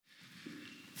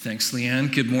Thanks,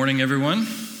 Leanne. Good morning, everyone.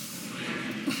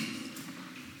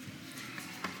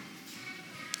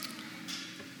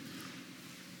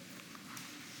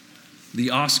 The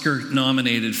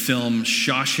Oscar-nominated film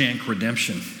Shawshank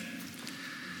Redemption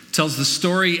tells the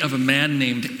story of a man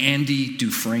named Andy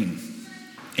Dufresne.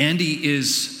 Andy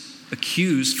is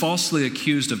falsely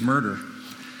accused of murder,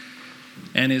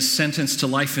 and is sentenced to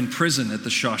life in prison at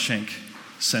the Shawshank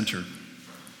Center.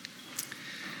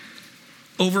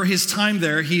 Over his time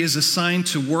there, he is assigned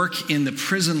to work in the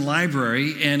prison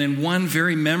library, and in one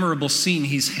very memorable scene,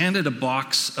 he's handed a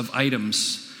box of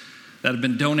items that have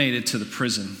been donated to the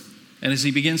prison. And as he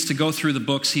begins to go through the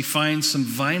books, he finds some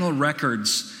vinyl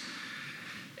records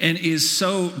and is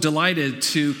so delighted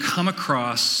to come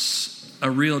across a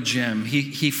real gem.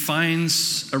 He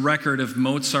finds a record of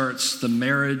Mozart's The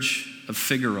Marriage of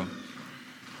Figaro.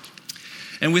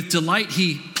 And with delight,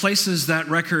 he places that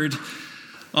record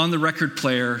on the record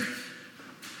player,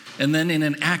 and then in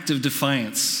an act of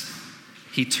defiance,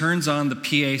 he turns on the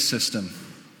PA system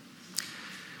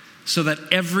so that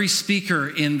every speaker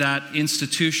in that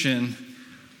institution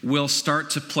will start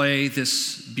to play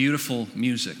this beautiful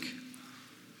music.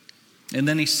 And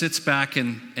then he sits back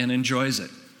and enjoys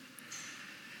it.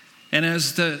 And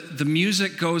as the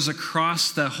music goes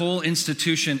across the whole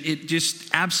institution, it just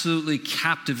absolutely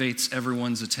captivates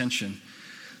everyone's attention.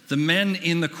 The men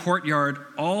in the courtyard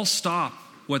all stop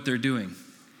what they're doing.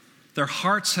 Their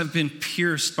hearts have been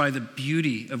pierced by the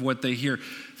beauty of what they hear.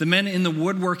 The men in the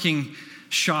woodworking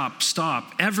shop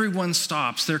stop. Everyone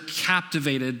stops. They're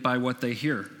captivated by what they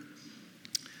hear.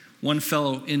 One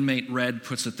fellow inmate, Red,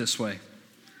 puts it this way: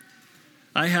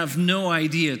 I have no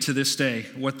idea to this day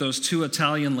what those two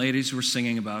Italian ladies were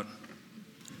singing about.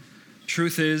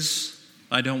 Truth is,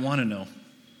 I don't want to know.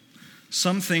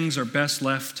 Some things are best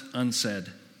left unsaid.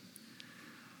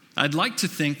 I'd like to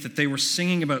think that they were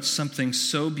singing about something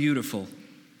so beautiful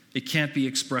it can't be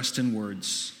expressed in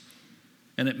words,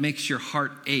 and it makes your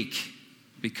heart ache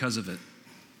because of it.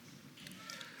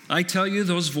 I tell you,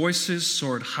 those voices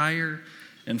soared higher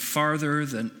and farther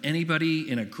than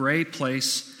anybody in a gray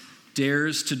place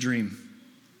dares to dream.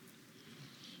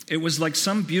 It was like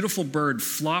some beautiful bird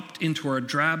flopped into our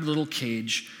drab little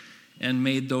cage and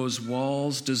made those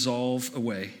walls dissolve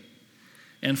away.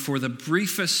 And for the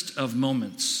briefest of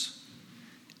moments,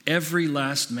 every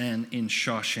last man in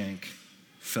Shawshank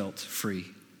felt free.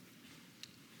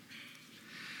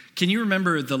 Can you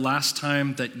remember the last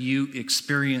time that you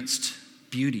experienced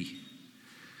beauty?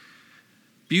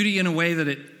 Beauty in a way that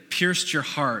it pierced your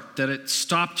heart, that it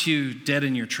stopped you dead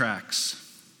in your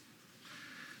tracks.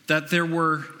 That there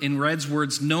were, in Red's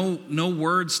words, no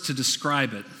words to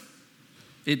describe it.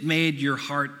 It made your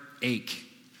heart ache.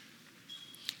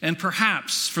 And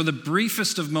perhaps, for the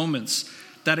briefest of moments,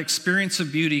 that experience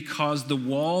of beauty caused the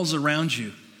walls around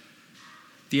you,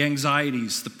 the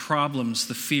anxieties, the problems,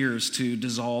 the fears to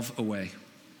dissolve away.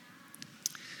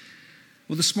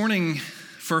 Well, this morning,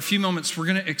 for a few moments, we're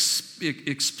going to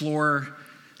explore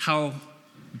how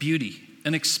beauty,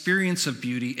 an experience of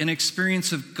beauty, an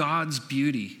experience of God's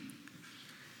beauty,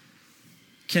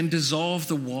 can dissolve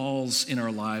the walls in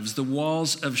our lives, the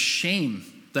walls of shame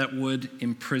that would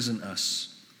imprison us.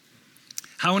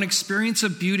 How an experience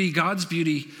of beauty, God's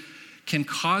beauty, can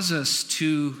cause us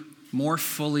to more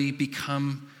fully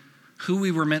become who we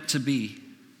were meant to be,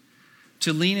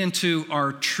 to lean into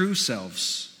our true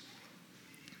selves.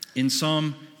 In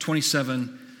Psalm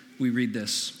 27, we read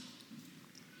this: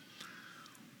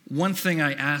 One thing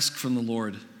I ask from the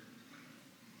Lord,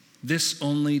 this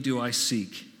only do I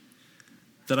seek,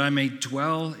 that I may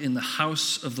dwell in the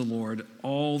house of the Lord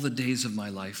all the days of my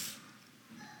life,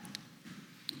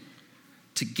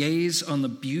 to gaze on the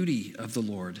beauty of the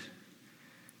Lord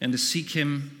and to seek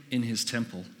him in his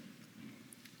temple.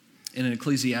 And in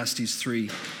Ecclesiastes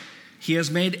 3, he has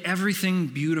made everything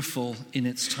beautiful in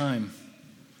its time.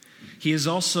 He has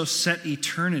also set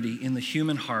eternity in the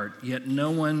human heart, yet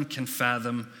no one can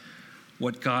fathom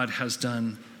what God has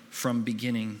done from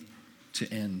beginning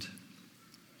to end.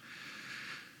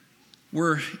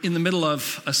 We're in the middle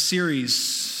of a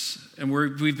series, and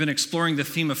we've been exploring the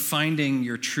theme of finding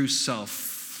your true self.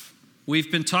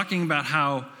 We've been talking about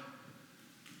how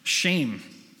shame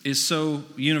is so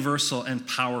universal and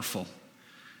powerful,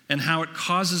 and how it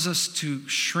causes us to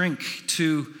shrink,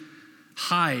 to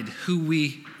hide who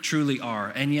we truly are.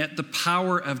 And yet the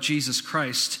power of Jesus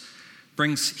Christ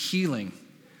brings healing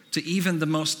to even the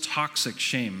most toxic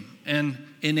shame and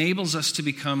enables us to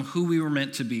become who we were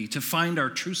meant to be, to find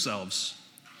our true selves.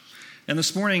 And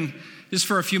this morning, just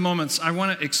for a few moments, I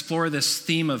want to explore this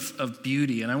theme of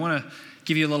beauty, and I want to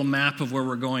give you a little map of where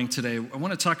we're going today. I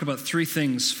want to talk about three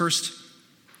things. First,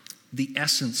 the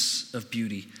essence of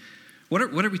beauty. What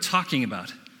are we talking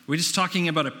about? Are we just talking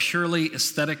about a purely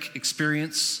aesthetic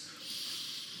experience?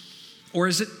 Or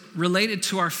is it related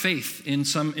to our faith in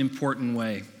some important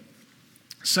way?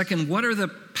 Second, what are the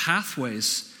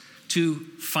pathways to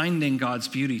finding God's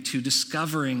beauty, to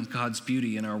discovering God's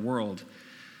beauty in our world?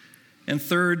 And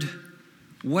third,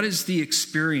 what is the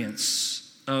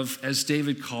experience of, as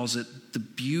David calls it, the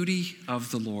beauty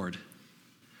of the Lord?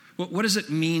 What does it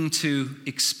mean to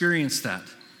experience that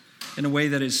in a way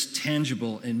that is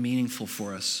tangible and meaningful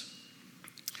for us?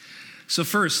 So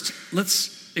first,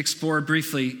 let's explore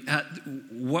briefly at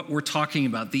what we're talking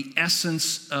about, the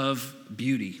essence of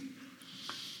beauty.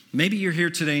 Maybe you're here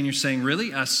today and you're saying,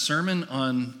 really, a sermon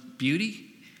on beauty?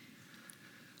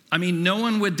 I mean, no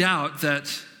one would doubt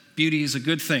that beauty is a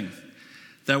good thing,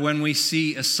 that when we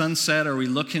see a sunset or we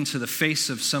look into the face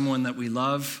of someone that we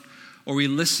love, or we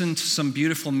listen to some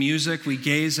beautiful music, we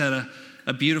gaze at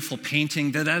a beautiful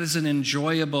painting, that is an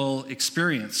enjoyable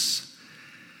experience.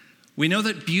 We know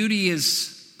that beauty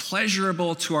is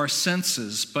pleasurable to our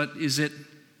senses, but is it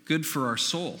good for our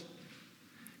soul?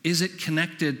 Is it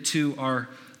connected to our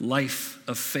life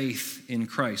of faith in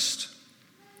Christ?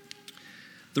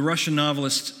 The Russian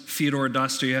novelist Fyodor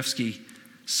Dostoevsky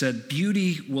said,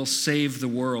 "Beauty will save the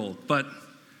world," but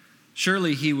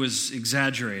surely he was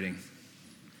exaggerating.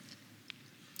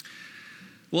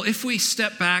 Well, if we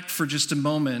step back for just a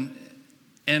moment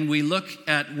and we look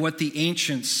at what the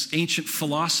ancient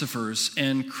philosophers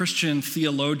and Christian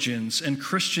theologians and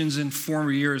Christians in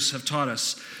former years have taught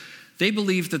us, they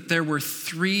believed that there were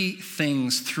three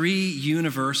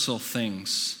universal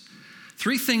things,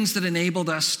 three things that enabled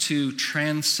us to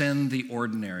transcend the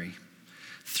ordinary,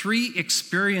 three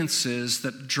experiences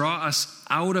that draw us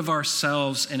out of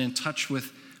ourselves and in touch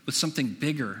with something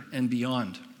bigger and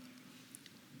beyond.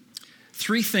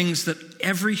 Three things that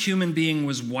every human being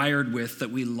was wired with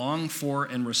that we long for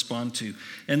and respond to.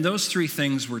 And those three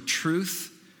things were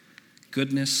truth,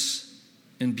 goodness,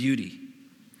 and beauty.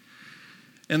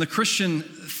 And the Christian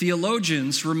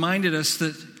theologians reminded us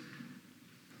that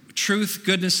truth,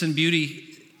 goodness, and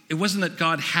beauty, it wasn't that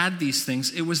God had these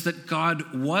things, it was that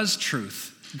God was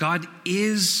truth. God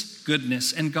is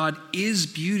goodness, and God is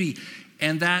beauty,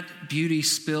 and that beauty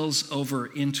spills over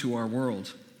into our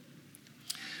world.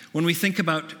 When we think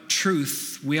about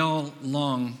truth, we all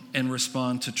long and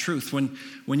respond to truth.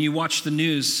 When you watch the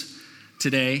news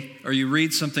today or you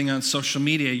read something on social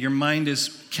media, your mind is,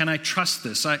 can I trust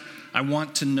this? I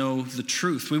want to know the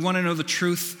truth. We want to know the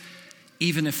truth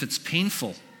even if it's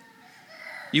painful.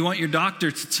 You want your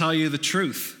doctor to tell you the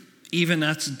truth, even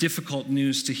that's difficult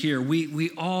news to hear. We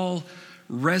all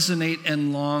resonate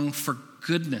and long for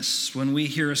goodness. When we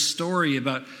hear a story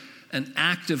about an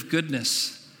act of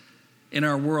goodness in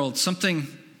our world, something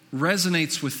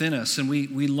resonates within us, and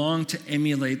we long to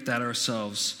emulate that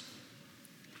ourselves.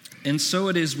 And so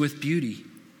it is with beauty.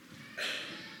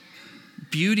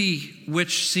 Beauty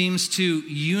which seems to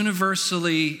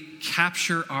universally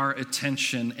capture our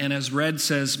attention, and as Red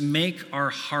says, make our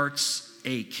hearts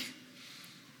ache.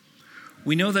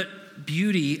 We know that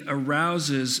beauty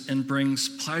arouses and brings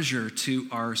pleasure to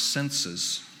our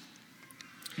senses.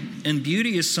 And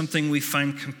beauty is something we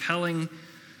find compelling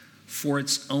for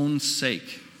its own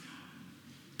sake.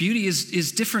 Beauty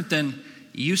is different than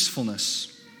usefulness.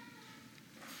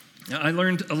 Now, I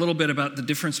learned a little bit about the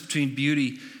difference between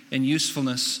beauty and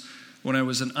usefulness when I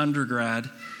was an undergrad.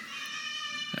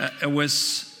 I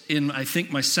was in, I think,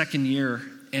 my second year,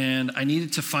 and I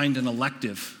needed to find an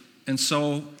elective. And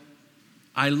so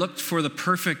I looked for the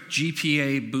perfect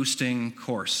GPA boosting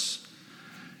course.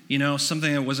 You know,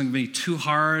 something that wasn't going to be too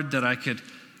hard, that I could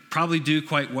probably do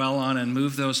quite well on and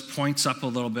move those points up a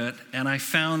little bit. And I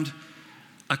found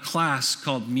a class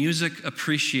called Music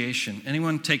Appreciation.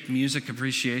 Anyone take Music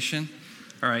Appreciation?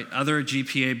 All right, other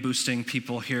GPA boosting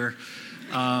people here.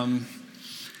 And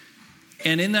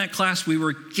in that class, we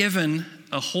were given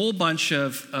a whole bunch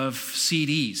of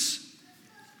CDs.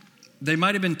 They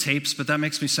might have been tapes, but that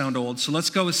makes me sound old. So let's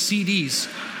go with CDs.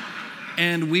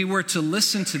 And we were to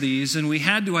listen to these, and we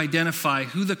had to identify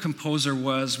who the composer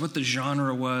was, what the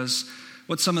genre was,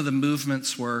 what some of the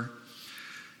movements were.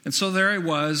 And so there I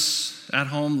was at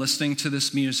home listening to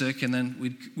this music, and then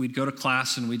we'd go to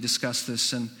class and we'd discuss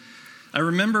this. And I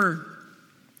remember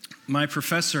my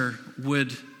professor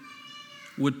would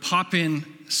pop in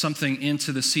something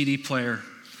into the CD player.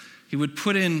 He would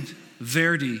put in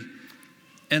Verdi,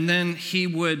 and then he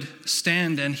would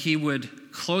stand and he would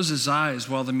close his eyes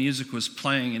while the music was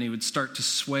playing, and he would start to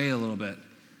sway a little bit.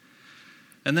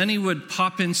 And then he would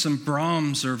pop in some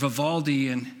Brahms or Vivaldi,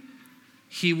 and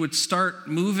he would start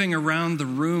moving around the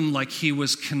room like he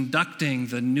was conducting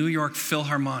the New York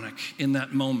Philharmonic in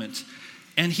that moment.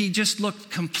 And he just looked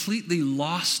completely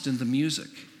lost in the music.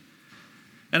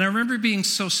 And I remember being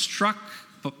so struck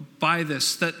by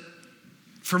this, that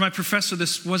for my professor,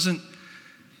 this wasn't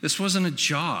a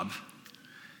job.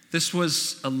 This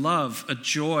was a love, a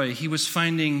joy. He was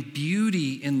finding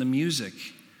beauty in the music.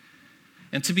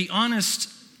 And to be honest,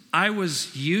 I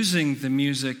was using the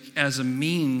music as a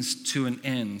means to an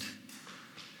end.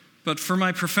 But for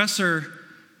my professor,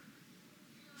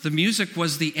 the music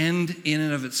was the end in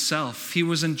and of itself. He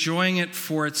was enjoying it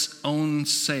for its own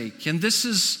sake. And this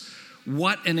is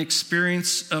what an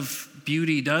experience of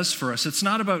beauty does for us. It's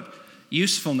not about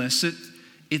usefulness.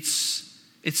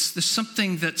 There's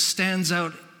something that stands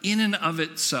out in and of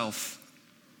itself.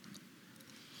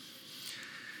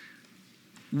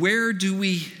 Where do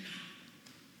we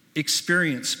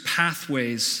experience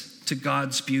pathways to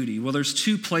God's beauty? Well, there's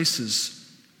two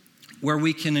places where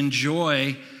we can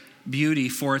enjoy beauty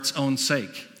for its own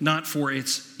sake, not for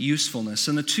its usefulness.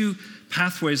 And the two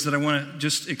pathways that I want to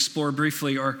just explore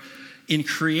briefly are in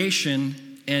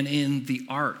creation and in the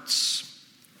arts.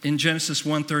 In Genesis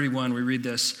 1:31, we read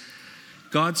this: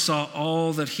 God saw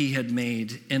all that he had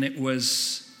made, and it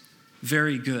was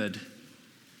very good.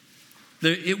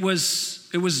 It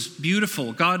was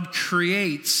beautiful. God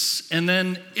creates, and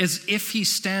then as if he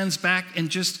stands back and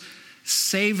just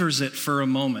savors it for a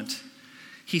moment.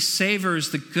 He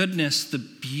savors the goodness, the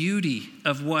beauty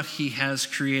of what he has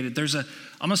created. There's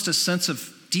almost a sense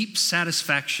of deep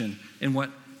satisfaction in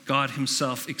what God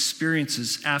himself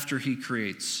experiences after he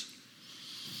creates.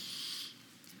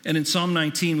 And in Psalm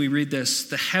 19, we read this: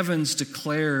 the heavens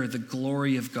declare the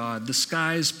glory of God. The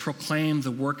skies proclaim the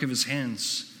work of his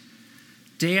hands.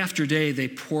 Day after day, they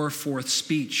pour forth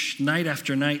speech. Night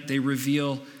after night, they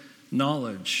reveal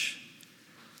knowledge.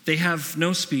 They have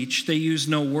no speech. They use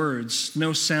no words.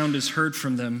 No sound is heard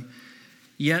from them.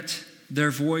 Yet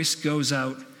their voice goes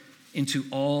out into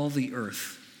all the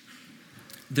earth,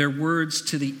 their words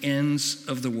to the ends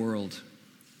of the world.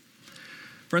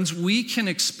 Friends, we can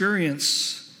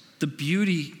experience the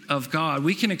beauty of God.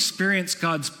 We can experience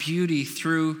God's beauty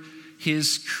through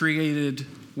his created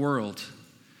world.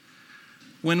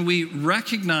 When we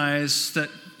recognize that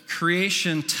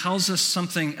creation tells us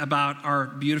something about our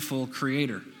beautiful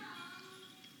Creator,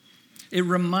 it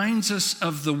reminds us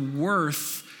of the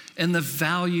worth and the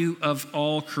value of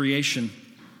all creation.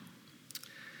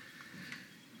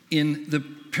 In the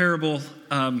parable,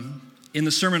 in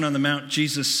the Sermon on the Mount,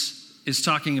 Jesus is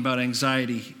talking about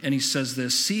anxiety, and he says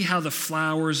this: see how the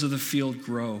flowers of the field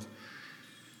grow.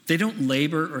 They don't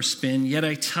labor or spin, yet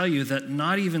I tell you that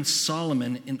not even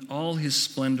Solomon in all his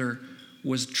splendor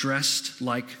was dressed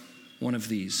like one of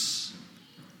these.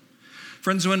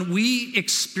 Friends, when we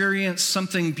experience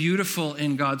something beautiful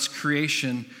in God's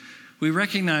creation, we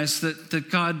recognize that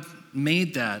God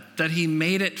made that he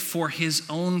made it for his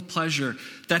own pleasure,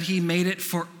 that he made it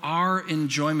for our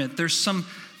enjoyment. There's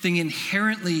something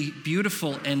inherently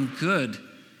beautiful and good,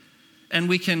 and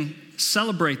we can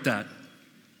celebrate that.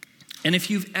 And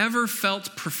if you've ever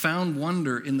felt profound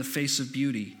wonder in the face of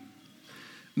beauty,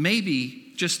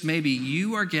 maybe, just maybe,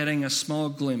 you are getting a small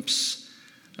glimpse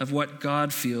of what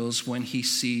God feels when he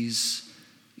sees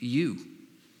you.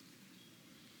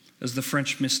 As the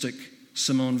French mystic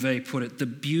Simone Weil put it, the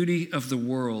beauty of the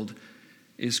world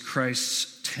is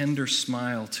Christ's tender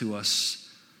smile to us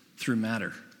through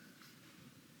matter.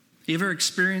 You ever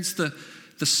experienced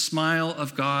the smile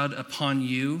of God upon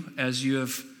you as you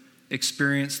have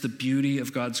experienced the beauty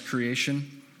of God's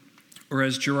creation? Or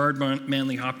as Gerard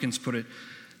Manley Hopkins put it,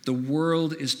 the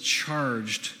world is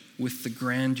charged with the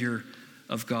grandeur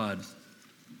of God.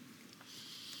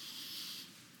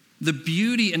 The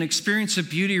beauty and experience of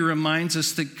beauty reminds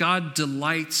us that God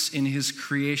delights in his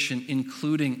creation,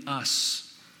 including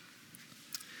us.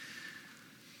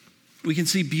 We can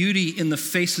see beauty in the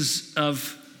faces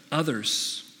of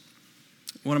others.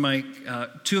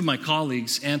 Two of my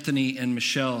colleagues, Anthony and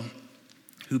Michelle,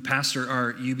 who pastor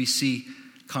our UBC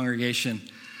congregation,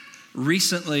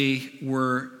 recently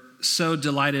were so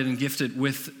delighted and gifted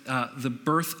with the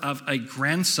birth of a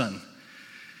grandson.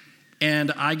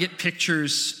 And I get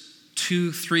pictures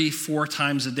 2, 3, 4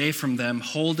 times a day from them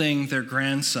holding their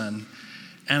grandson.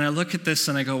 And I look at this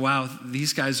and I go, wow,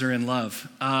 these guys are in love.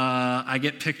 I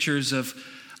get pictures of,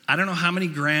 I don't know how many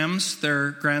grams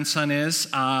their grandson is,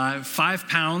 5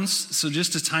 pounds, so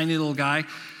just a tiny little guy.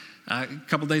 A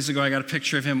couple days ago, I got a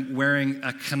picture of him wearing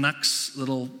a Canucks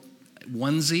little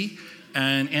onesie,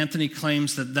 and Anthony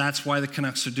claims that that's why the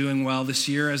Canucks are doing well this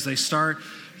year as they start,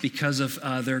 because of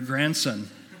their grandson.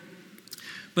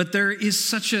 But there is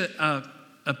such a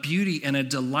a beauty and a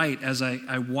delight as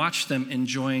I watch them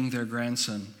enjoying their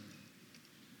grandson.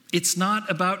 It's not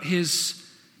about his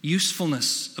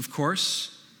usefulness, of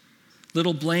course.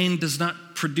 Little Blaine does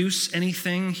not produce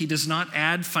anything. He does not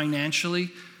add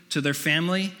financially to their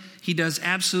family. He does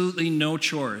absolutely no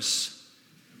chores.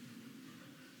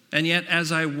 And yet,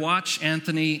 as I watch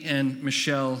Anthony and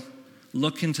Michelle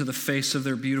look into the face of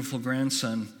their beautiful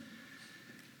grandson,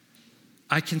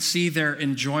 I can see their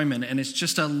enjoyment, and it's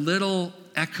just a little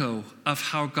echo of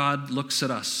how God looks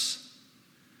at us.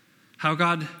 How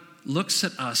God looks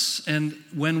at us, and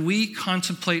when we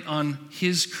contemplate on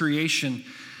his creation,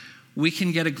 we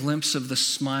can get a glimpse of the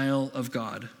smile of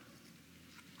God.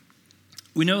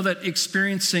 We know that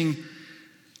experiencing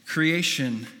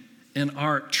creation and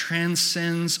art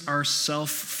transcends our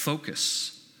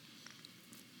self-focus.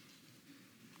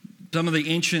 Some of the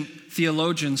ancient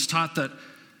theologians taught that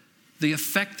the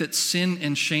effect that sin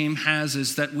and shame has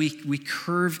is that we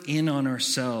curve in on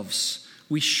ourselves.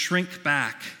 We shrink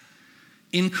back.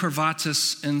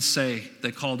 Incurvatus in se,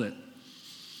 they called it.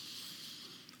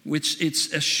 Which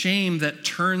it's a shame that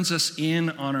turns us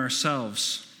in on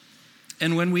ourselves.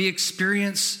 And when we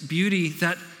experience beauty,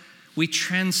 that we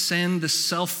transcend the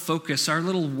self-focus, our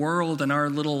little world and our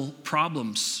little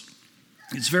problems.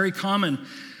 It's very common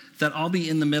that I'll be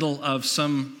in the middle of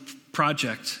some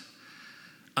project,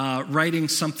 writing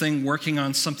something, working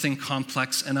on something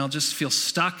complex, and I'll just feel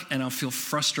stuck and I'll feel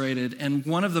frustrated. And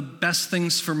one of the best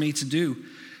things for me to do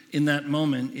in that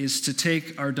moment is to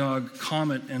take our dog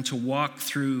Comet and to walk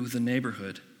through the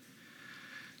neighborhood.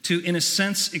 To, in a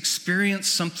sense, experience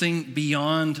something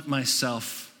beyond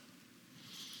myself.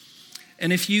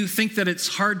 And if you think that it's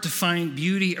hard to find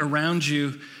beauty around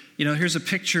you, here's a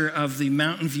picture of the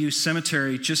Mountain View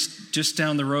Cemetery just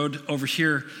down the road over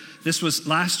here. This was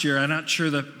last year. I'm not sure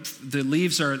the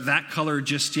leaves are that color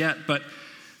just yet, but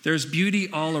there's beauty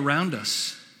all around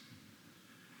us.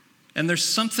 And there's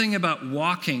something about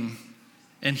walking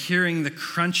and hearing the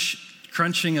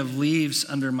crunching of leaves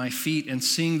under my feet and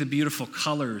seeing the beautiful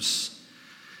colors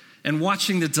and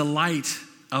watching the delight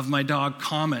of my dog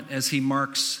Comet as he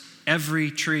marks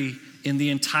every tree in the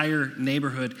entire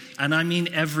neighborhood. And I mean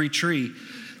every tree.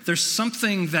 There's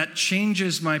something that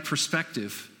changes my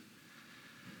perspective,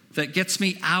 that gets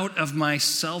me out of my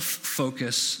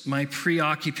self-focus, my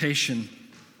preoccupation.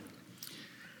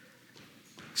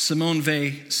 Simone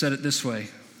Weil said it this way: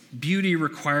 beauty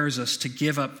requires us to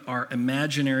give up our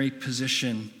imaginary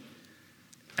position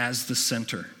as the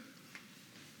center.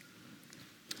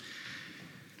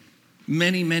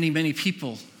 Many, many, many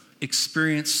people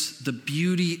experience the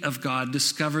beauty of God,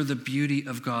 discover the beauty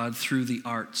of God through the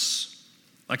arts.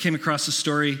 I came across a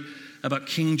story about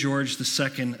King George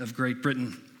II of Great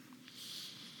Britain.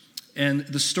 And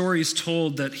the story is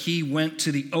told that he went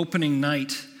to the opening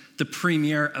night, the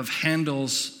premiere of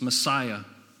Handel's Messiah.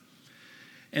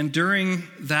 And during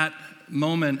that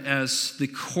moment, as the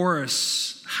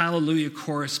chorus, Hallelujah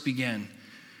chorus began,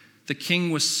 the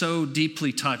king was so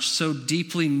deeply touched, so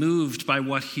deeply moved by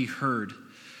what he heard.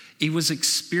 He was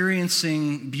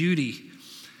experiencing beauty.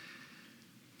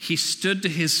 He stood to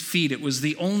his feet. It was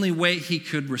the only way he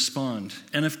could respond.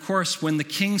 And of course, when the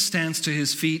king stands to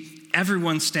his feet,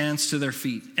 everyone stands to their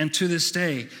feet. And to this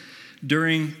day,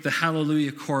 during the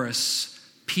Hallelujah chorus,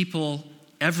 people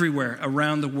everywhere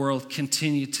around the world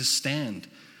continue to stand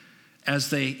as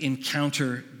they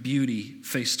encounter beauty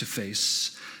face to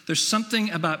face. There's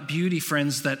something about beauty,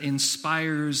 friends, that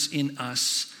inspires in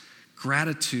us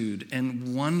gratitude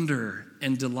and wonder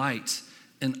and delight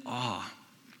and awe.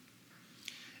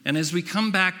 And as we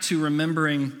come back to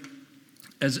remembering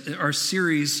as our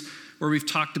series where we've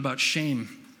talked about shame,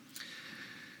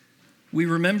 we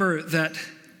remember that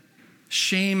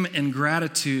shame and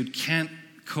gratitude can't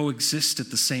coexist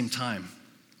at the same time.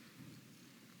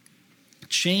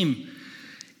 Shame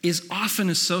is often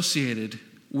associated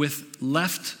with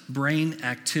left brain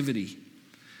activity.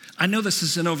 I know this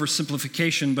is an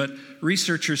oversimplification, but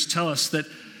researchers tell us that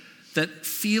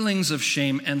feelings of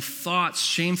shame and thoughts,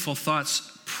 shameful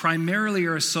thoughts, primarily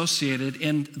are associated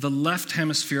in the left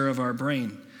hemisphere of our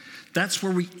brain. That's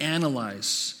where we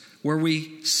analyze, where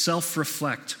we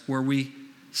self-reflect, where we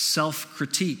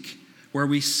self-critique, where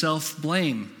we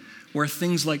self-blame, where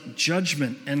things like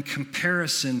judgment and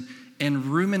comparison and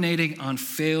ruminating on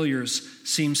failures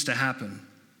seems to happen.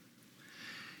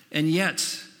 And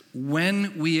yet,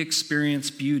 when we experience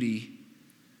beauty,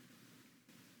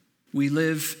 we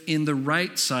live in the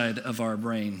right side of our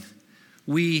brain.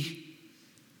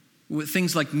 With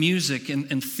things like music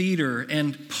and theater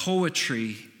and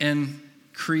poetry and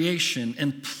creation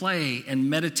and play and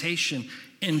meditation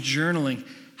and journaling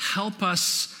help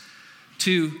us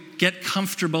to get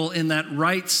comfortable in that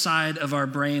right side of our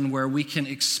brain where we can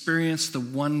experience the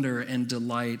wonder and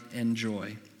delight and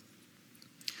joy.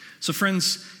 So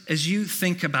friends, as you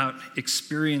think about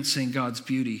experiencing God's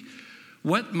beauty,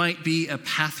 what might be a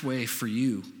pathway for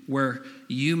you where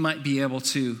you might be able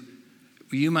to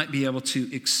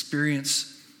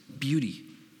experience beauty?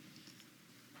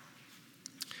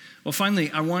 Well,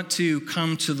 finally, I want to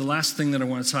come to the last thing that I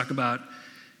want to talk about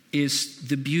is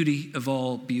the beauty of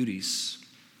all beauties.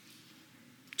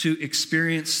 To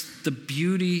experience the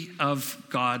beauty of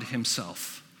God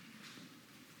himself.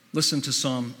 Listen to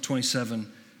Psalm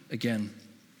 27 again.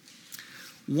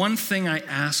 One thing I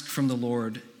ask from the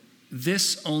Lord,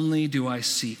 this only do I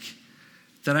seek,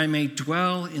 that I may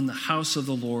dwell in the house of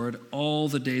the Lord all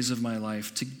the days of my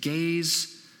life, to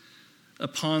gaze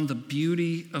upon the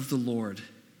beauty of the Lord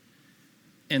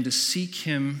and to seek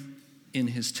him in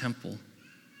his temple.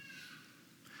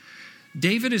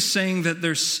 David is saying that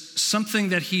there's something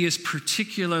that he is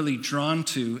particularly drawn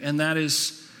to, and that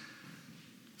is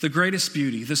the greatest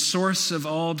beauty, the source of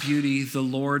all beauty, the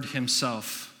Lord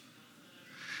himself.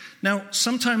 Now,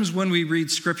 sometimes when we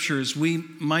read scriptures, we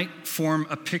might form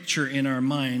a picture in our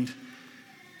mind.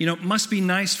 It must be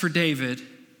nice for David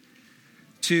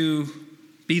to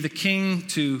be the king,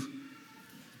 to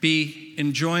be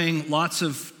enjoying lots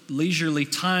of leisurely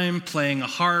time, playing a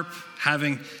harp,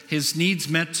 having his needs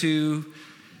met to,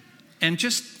 and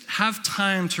just have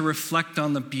time to reflect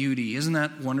on the beauty. Isn't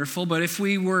that wonderful? But if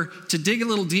we were to dig a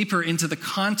little deeper into the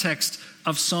context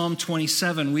of Psalm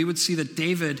 27, we would see that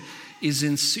David is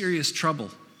in serious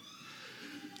trouble,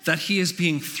 that he is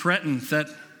being threatened, that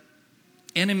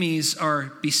enemies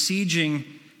are besieging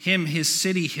him, his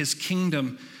city, his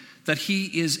kingdom, that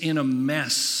he is in a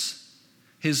mess.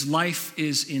 His life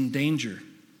is in danger.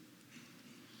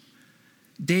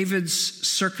 David's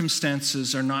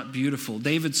circumstances are not beautiful.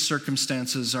 David's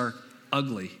circumstances are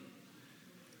ugly.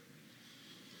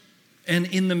 And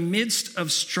in the midst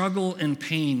of struggle and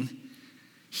pain,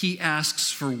 he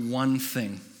asks for one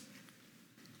thing.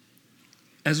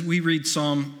 As we read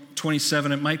Psalm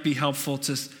 27, it might be helpful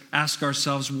to ask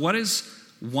ourselves, what is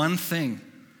one thing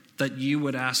that you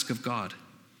would ask of God?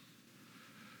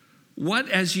 What,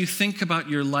 as you think about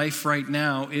your life right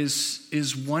now,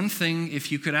 is one thing,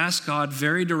 if you could ask God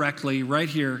very directly, right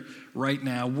here, right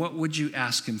now, what would you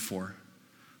ask him for?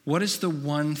 What is the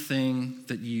one thing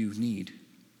that you need?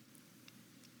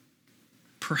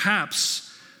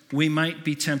 Perhaps we might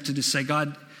be tempted to say,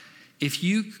 God, if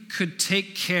you could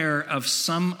take care of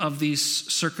some of these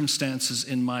circumstances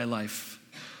in my life.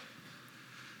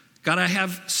 God, I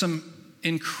have some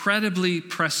incredibly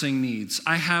pressing needs.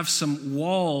 I have some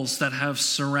walls that have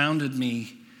surrounded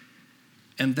me,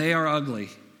 and they are ugly.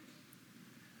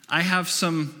 I have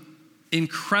some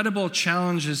incredible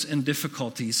challenges and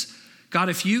difficulties. God,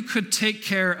 if you could take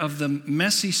care of the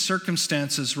messy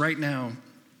circumstances right now,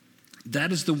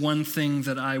 that is the one thing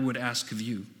that I would ask of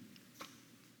you.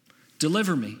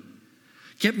 Deliver me.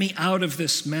 Get me out of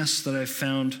this mess that I've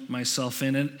found myself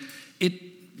in. And it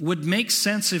would make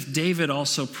sense if David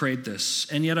also prayed this,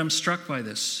 and yet I'm struck by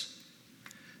this.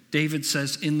 David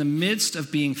says, in the midst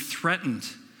of being threatened,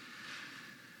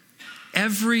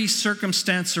 every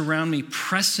circumstance around me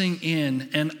pressing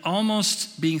in and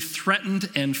almost being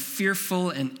threatened and fearful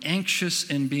and anxious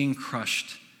and being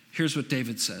crushed, here's what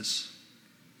David says.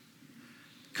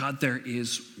 God, there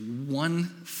is one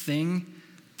thing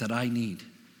that I need,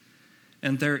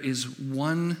 and there is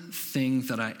one thing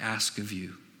that I ask of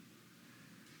you.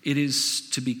 It is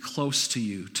to be close to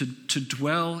you, to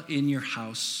dwell in your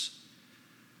house.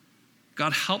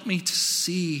 God, help me to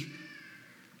see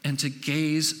and to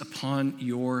gaze upon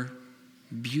your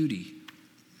beauty.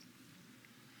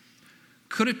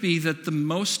 Could it be that the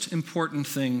most important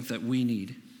thing that we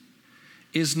need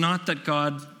is not that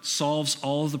God solves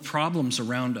all of the problems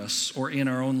around us or in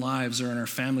our own lives or in our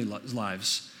family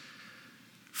lives?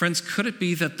 Friends, could it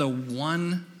be that the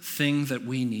one thing that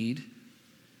we need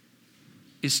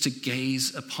is to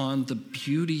gaze upon the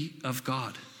beauty of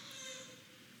God?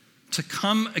 To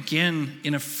come again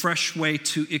in a fresh way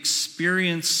to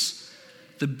experience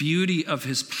the beauty of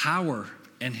his power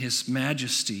and his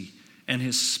majesty and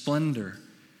his splendor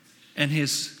and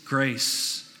his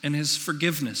grace and his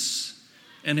forgiveness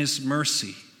and his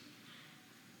mercy,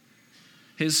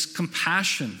 his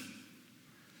compassion.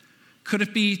 Could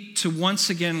it be to once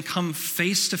again come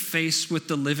face to face with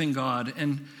the living God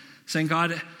and saying,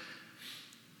 God,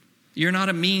 you're not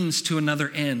a means to another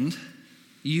end.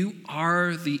 You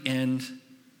are the end,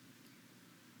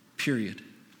 period.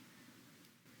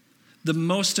 The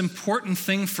most important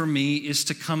thing for me is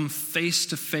to come face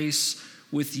to face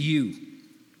with you.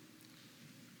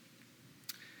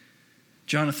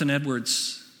 Jonathan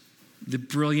Edwards, the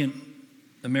brilliant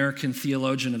American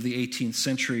theologian of the 18th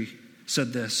century,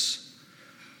 said this,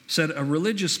 said, "A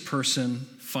religious person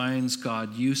finds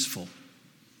God useful.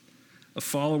 A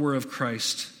follower of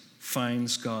Christ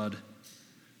finds God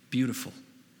beautiful."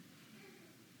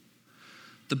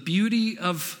 The beauty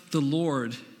of the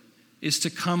Lord is to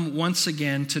come once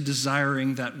again to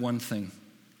desiring that one thing.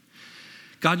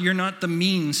 God, you're not the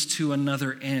means to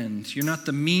another end. You're not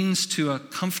the means to a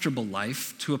comfortable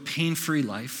life, to a pain-free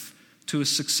life, to a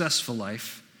successful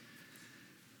life.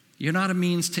 You're not a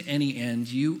means to any end.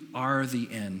 You are the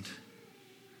end.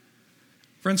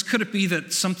 Friends, could it be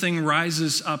that something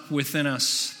rises up within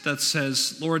us that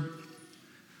says, Lord,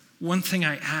 one thing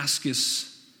I ask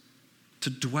is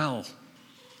to dwell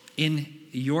in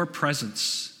your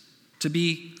presence, to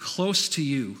be close to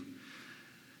you.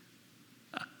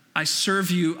 I serve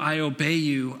you, I obey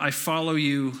you, I follow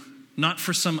you, not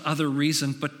for some other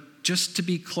reason, but just to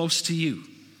be close to you.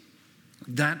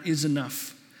 That is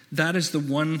enough. That is the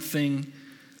one thing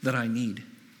that I need.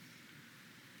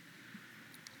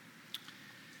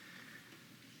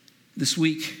 This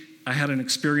week, I had an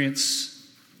experience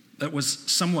that was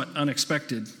somewhat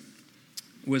unexpected.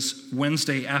 It was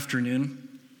Wednesday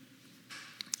afternoon,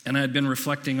 and I had been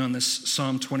reflecting on this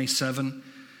Psalm 27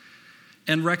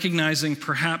 and recognizing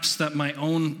perhaps that my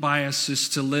own bias is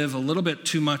to live a little bit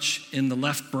too much in the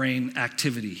left brain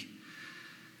activity,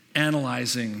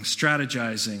 analyzing,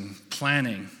 strategizing,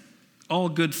 planning, all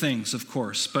good things, of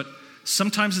course, but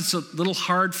sometimes it's a little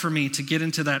hard for me to get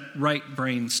into that right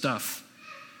brain stuff.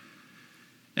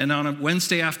 And on a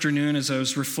Wednesday afternoon, as I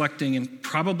was reflecting and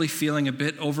probably feeling a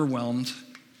bit overwhelmed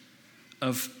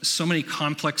of so many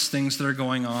complex things that are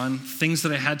going on, things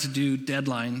that I had to do,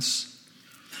 deadlines,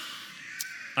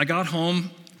 I got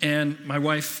home and my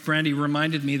wife, Brandy,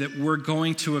 reminded me that we're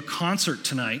going to a concert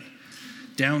tonight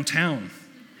downtown.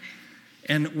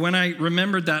 And when I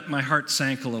remembered that, my heart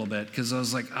sank a little bit because I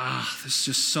was like, there's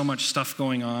just so much stuff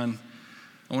going on.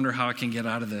 I wonder how I can get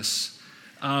out of this.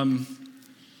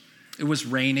 It was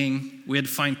raining. We had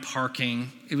to find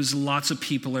parking. It was lots of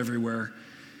people everywhere.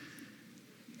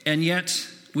 And yet,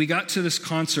 we got to this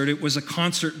concert. It was a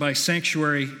concert by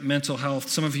Sanctuary Mental Health.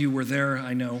 Some of you were there,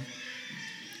 I know.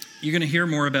 You're going to hear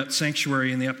more about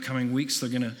Sanctuary in the upcoming weeks. They're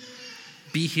going to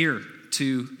be here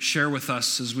to share with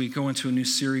us as we go into a new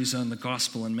series on the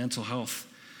gospel and mental health.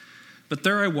 But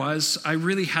there I was. I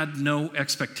really had no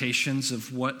expectations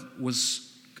of what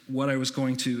I was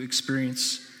going to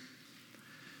experience.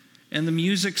 And the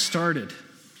music started.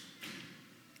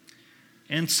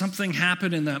 And something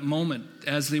happened in that moment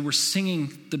as they were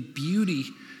singing the beauty,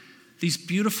 these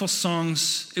beautiful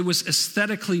songs. It was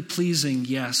aesthetically pleasing,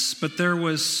 yes, but there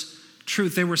was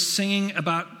truth. They were singing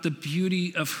about the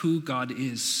beauty of who God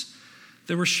is.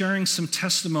 They were sharing some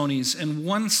testimonies, and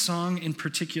one song in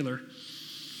particular,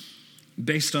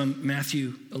 based on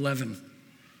Matthew 11,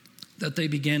 that they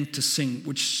began to sing,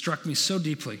 which struck me so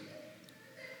deeply.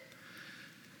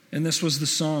 And this was the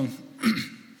song,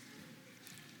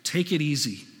 "Take it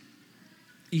easy,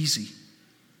 easy.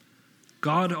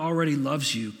 God already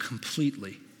loves you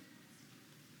completely.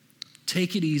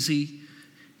 Take it easy,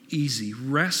 easy.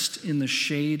 Rest in the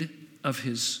shade of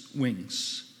his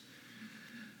wings.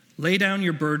 Lay down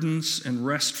your burdens and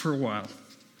rest for a while.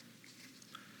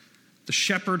 The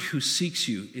shepherd who seeks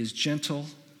you is gentle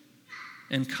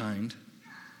and kind.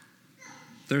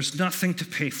 There's nothing to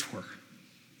pay for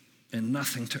and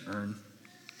nothing to earn,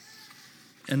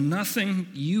 and nothing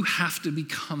you have to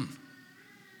become.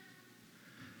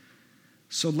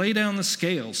 So lay down the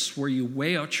scales where you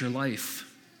weigh out your life.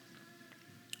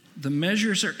 The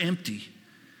measures are empty,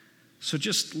 so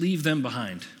just leave them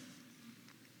behind.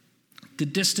 The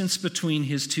distance between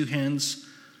his two hands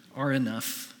are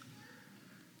enough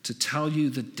to tell you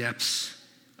the depths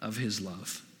of his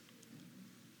love."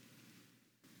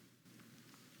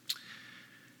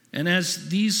 And as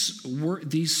this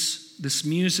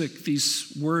music,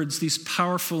 these words, these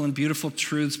powerful and beautiful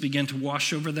truths began to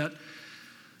wash over that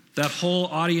whole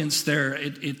audience there,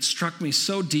 it struck me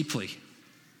so deeply.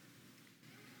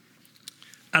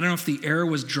 I don't know if the air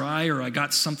was dry or I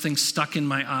got something stuck in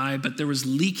my eye, but there was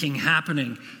leaking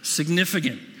happening,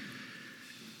 significant.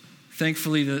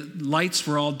 Thankfully, the lights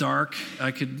were all dark.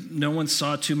 No one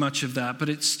saw too much of that, but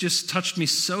it's just touched me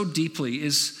so deeply.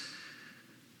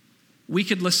 We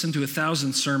could listen to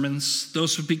 1,000 sermons.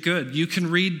 Those would be good. You can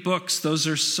read books. Those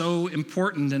are so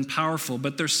important and powerful,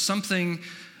 but there's something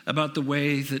about the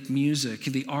way that music,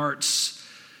 the arts,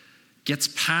 gets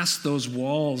past those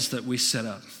walls that we set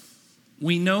up.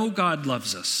 We know God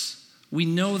loves us. We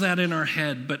know that in our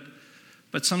head,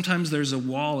 but sometimes there's a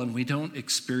wall and we don't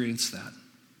experience that.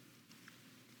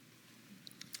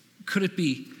 Could it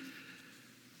be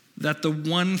that the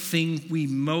one thing we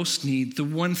most need, the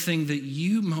one thing that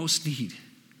you most need,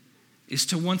 is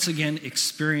to once again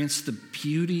experience the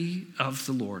beauty of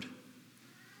the Lord?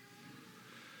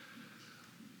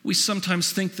 We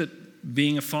sometimes think that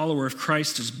being a follower of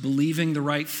Christ is believing the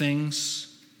right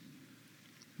things,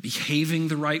 behaving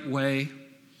the right way,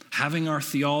 having our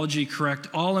theology correct,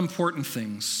 all important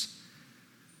things.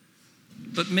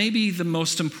 But maybe the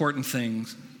most important thing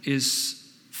is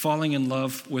falling in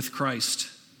love with Christ,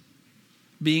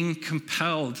 being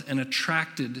compelled and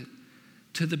attracted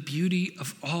to the beauty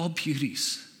of all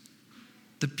beauties,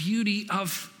 the beauty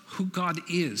of who God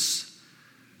is,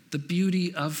 the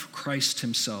beauty of Christ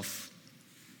himself.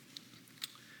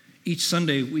 Each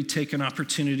Sunday, we take an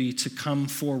opportunity to come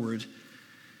forward,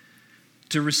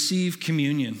 to receive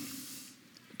communion,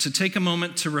 to take a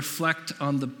moment to reflect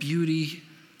on the beauty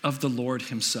of the Lord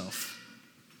himself.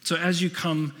 So as you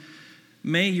come,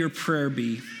 may your prayer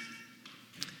be,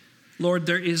 Lord,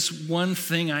 there is one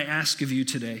thing I ask of you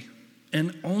today,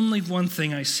 and only one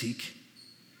thing I seek,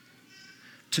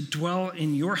 to dwell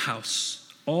in your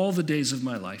house all the days of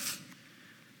my life,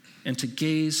 and to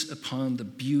gaze upon the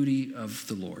beauty of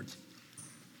the Lord.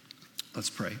 Let's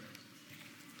pray.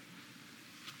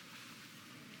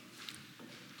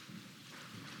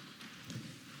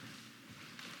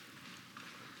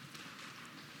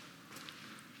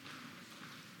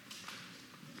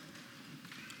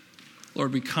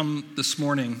 Lord, we come this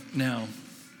morning now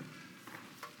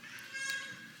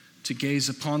to gaze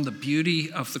upon the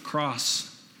beauty of the cross.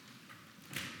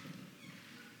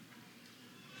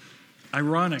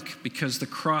 Ironic, because the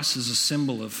cross is a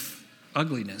symbol of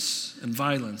ugliness and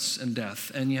violence and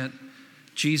death, and yet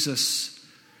Jesus,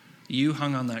 you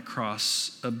hung on that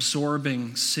cross,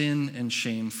 absorbing sin and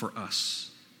shame for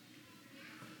us.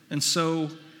 And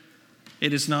so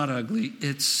it is not ugly,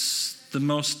 it's the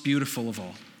most beautiful of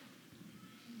all.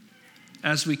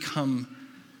 As we come,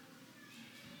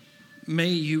 may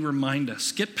you remind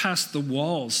us, get past the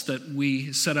walls that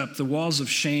we set up, the walls of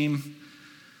shame,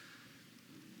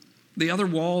 the other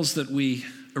walls that we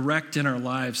erect in our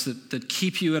lives that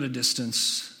keep you at a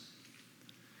distance.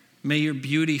 May your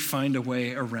beauty find a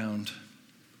way around.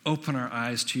 Open our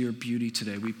eyes to your beauty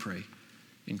today, we pray.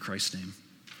 In Christ's name,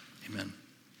 amen.